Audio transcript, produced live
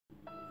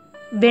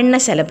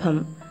വെണ്ണശലഭം.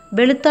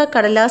 വെളുത്ത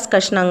കടലാസ്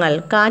കഷ്ണങ്ങൾ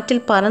കാറ്റിൽ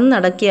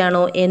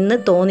പറന്നടക്കുകയാണോ എന്ന്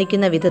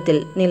തോന്നിക്കുന്ന വിധത്തിൽ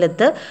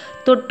നിലത്ത്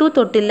തൊട്ടു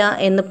തൊട്ടില്ല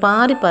എന്ന്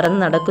പാറി പറന്ന്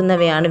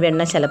നടക്കുന്നവയാണ്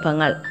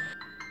വെണ്ണശലഭങ്ങൾ.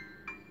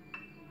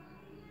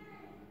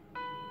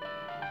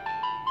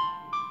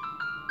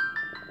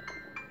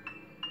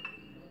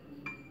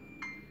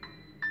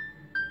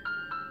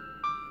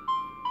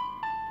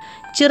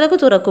 ചിറകു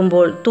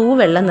തുറക്കുമ്പോൾ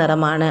തൂവെള്ള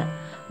നിറമാണ്.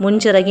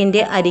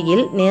 മുൻചിറകിൻ്റെ അരികിൽ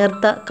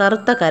നേർത്ത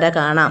കറുത്ത കര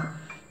കാണാം.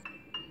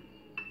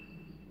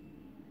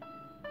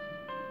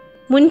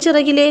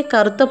 മുൻചിറകിലെ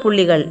കറുത്ത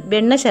പുള്ളികൾ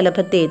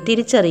വെണ്ണശലഭത്തെ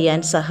തിരിച്ചറിയാൻ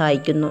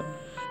സഹായിക്കുന്നു.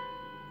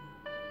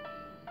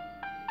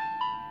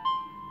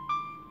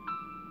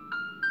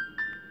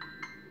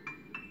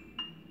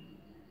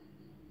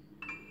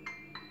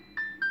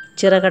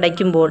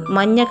 ചിറകടയ്ക്കുമ്പോൾ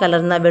മഞ്ഞ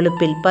കലർന്ന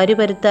വെളുപ്പിൽ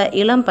പരുപരുത്ത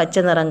ഇളം പച്ച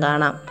നിറം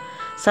കാണാം.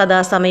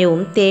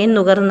 സദാസമയവും തേൻ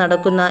നുകർന്ന്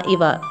നടക്കുന്ന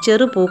ഇവ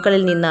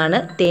ചെറുപൂക്കളിൽ നിന്നാണ്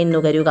തേൻ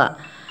നുകരുക.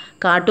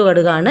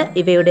 കാട്ടുകടുകാണ്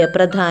ഇവയുടെ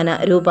പ്രധാന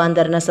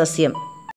രൂപാന്തരണ സസ്യം.